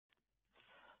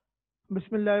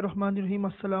बिस्मिल्लाहिर्रहमानिर्रहीम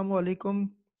अस्सलाम वालेकुम।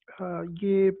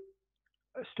 ये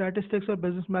स्टैटिस्टिक्स और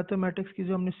बिजनेस मैथमेटिक्स की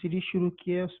जो हमने सीरीज शुरू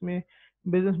की है उसमें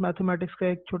बिजनेस मैथमेटिक्स का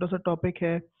एक छोटा सा टॉपिक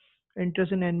है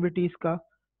इंटरेस्ट इन एनविटीज़ का।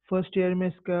 फर्स्ट ईयर में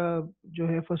इसका जो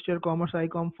है first year commerce I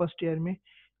com first year में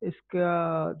इसका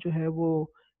जो है वो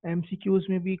एमसीक्यूज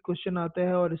में भी क्वेश्चन आता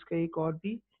है और इसका एक और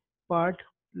भी पार्ट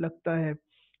लगता है।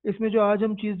 इसमें जो आज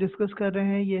हम चीज़ डिस्कस कर रहे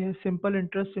हैं ये है सिंपल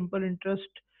इंटरेस्ट। सिंपल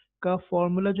इंटरेस्ट का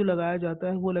फॉर्मूला जो लगाया जाता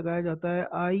है वो लगाया जाता है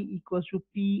I equal to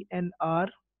P N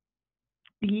R,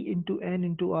 P into N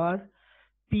into are.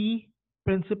 P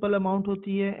principal amount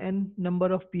होती है, एन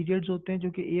नंबर ऑफ पीरियड्स होते हैं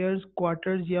जो कि ईयर्स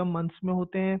क्वार्टर्स या मंथ्स में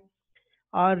होते हैं,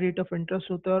 आर रेट ऑफ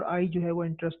इंटरेस्ट होता है और आई जो है वो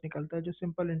इंटरेस्ट निकलता है। जो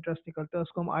सिंपल इंटरेस्ट निकलता है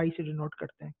उसको हम आई से डिनोट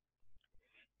करते हैं।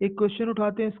 एक क्वेश्चन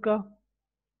उठाते हैं इसका,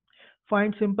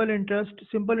 find simple interest.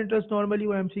 Simple interest normally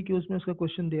वो एमसीक्यूज में उसका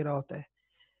क्वेश्चन दे रहा होता है।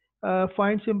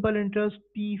 फाइंड सिंपल इंटरेस्ट,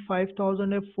 पी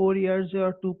 5000 है, 4 ईयर्स है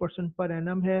और 2% पर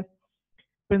एनम है।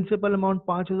 प्रिंसिपल अमाउंट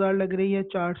 5000 लग रही है,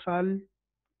 4 साल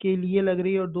के लिए लग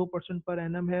रही है और 2% पर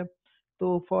एनम है।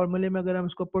 तो फॉर्मूले में अगर हम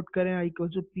इसको पुट करें I equal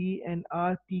to P N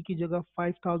R, P की जगह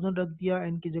 5000 रख दिया,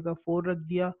 एन की जगह 4 रख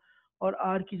दिया और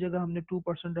आर की जगह हमने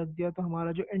 2% रख दिया, तो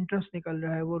हमारा जो इंटरेस्ट निकल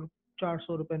रहा है वो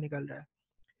 400 रुपये निकल रहा है।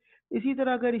 इसी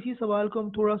तरह अगर इसी सवाल को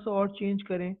हम थोड़ा सा और चेंज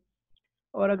करें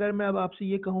और अगर मैं अब आपसे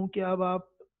ये कहूँ कि अब आप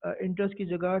इंटरेस्ट की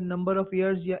जगह नंबर ऑफ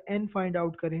ईयर्स या एन फाइंड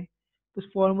आउट करें, तो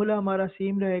फॉर्मूला हमारा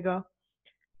सेम रहेगा,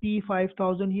 पी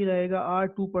 5000 ही रहेगा, आर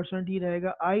 2% ही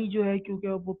रहेगा। आई जो है क्योंकि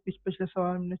अब वो पिछले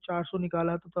सवाल में 400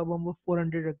 निकाला तो तब हम वो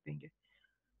 400 रख देंगे,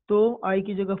 तो आई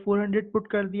की जगह 400 पुट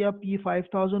कर दिया, पी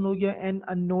 5000 हो गया, एन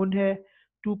अननोन है,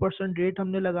 2% रेट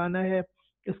हमने लगाना है।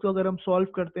 इसको अगर हम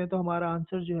सॉल्व करते हैं तो हमारा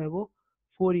आंसर जो है वो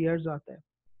 4 ईयर्स आता है।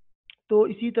 तो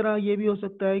इसी तरह ये भी हो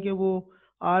सकता है कि वो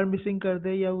आर मिसिंग कर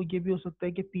दे या वो ये भी हो सकता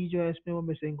है कि पी जो है इसमें वो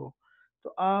मिसिंग हो। तो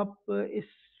आप इस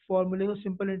फॉर्मूले को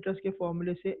सिंपल इंटरेस्ट के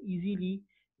फॉर्मूले से इजीली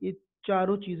ये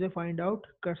चारों चीज़ें फाइंड आउट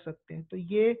कर सकते हैं। तो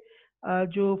ये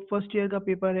जो फर्स्ट ईयर का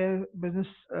पेपर है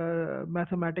बिजनेस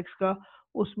मैथमेटिक्स का,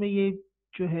 उसमें ये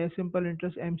जो है सिंपल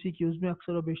इंटरेस्ट एमसीक्यूज में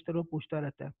अक्सर और बेशतर वो पूछता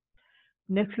रहता है।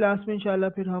 नेक्स्ट क्लास में इंशाल्लाह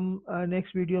फिर हम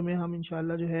नेक्स्ट वीडियो में हम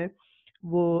इंशाल्लाह जो है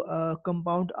वो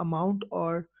कंपाउंड अमाउंट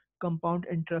और कंपाउंड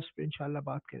इंटरेस्ट पे इंशाल्लाह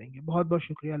बात करेंगे। बहुत बहुत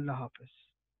शुक्रिया। अल्लाह हाफ़िज़।